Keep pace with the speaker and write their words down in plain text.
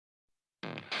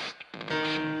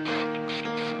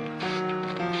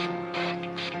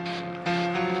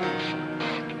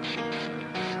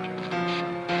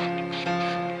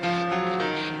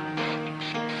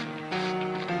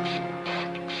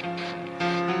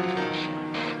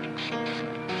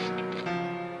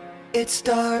It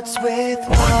starts with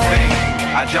one thing,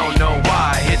 I don't know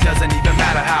why. It doesn't even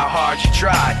matter how hard you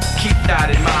try. Keep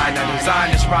that in mind, I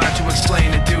designed this rhyme to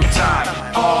explain in due time.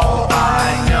 All I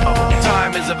know,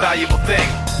 time is a valuable thing.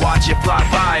 Watch it fly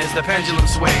by as the pendulum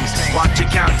swings. Watch it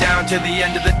count down to the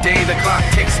end of the day. The clock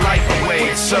takes life away,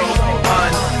 it's so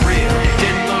unreal.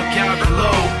 Didn't look out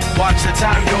below, watch the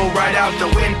time go right out the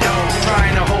window.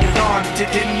 Trying to hold on to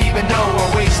didn't even know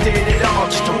I wasted it all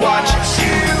just to watch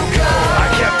you go. I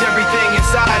kept everything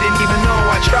inside, and even though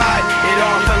I tried, it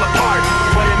all fell apart.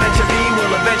 What it meant to be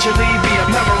will eventually be a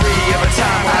memory of a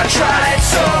time when I tried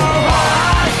so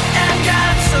hard and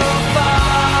got so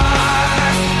far,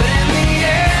 but in the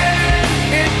end,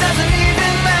 it doesn't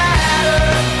even matter.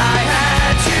 I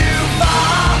had to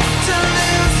fall to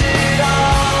lose it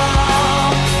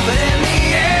all, but in the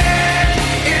end,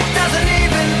 it doesn't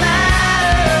even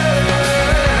matter.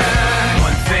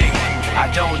 One thing, I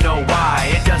don't know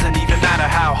why. It doesn't even matter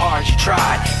how hard you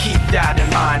try. Keep that in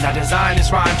mind. I designed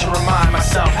this rhyme to remind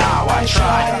myself how I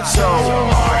tried so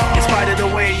hard. In spite of the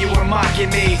way you were mocking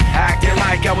me, acting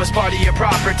like I was part of your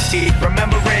property,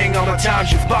 remembering all the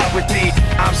times you fought with me,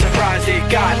 I'm surprised it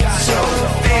got so.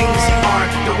 Things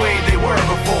aren't the way they were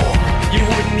before. You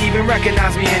wouldn't even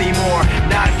recognize me anymore.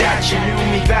 Not that you knew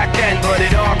me back then, but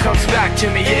it all comes back to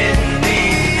me in the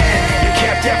end. You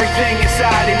kept everything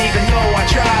inside, and even though I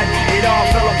tried, it all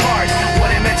fell apart. What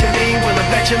it meant to me will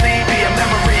eventually be a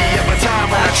memory of a time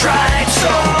when I tried so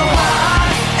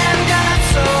hard and got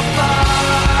so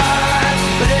far,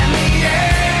 but in the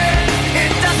end,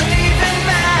 it doesn't even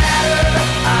matter.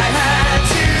 I had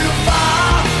to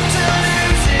fall to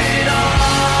lose it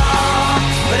all,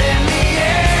 but in the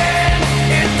end,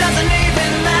 it doesn't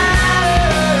even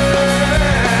matter.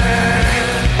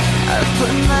 I've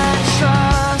put my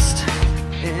trust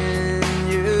in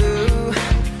you,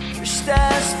 pushed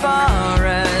as far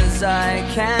as I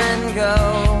can go.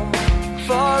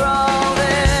 For all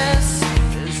this,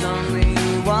 there's only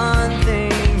one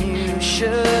thing you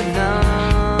should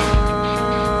know.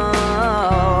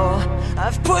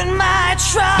 I've put my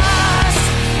trust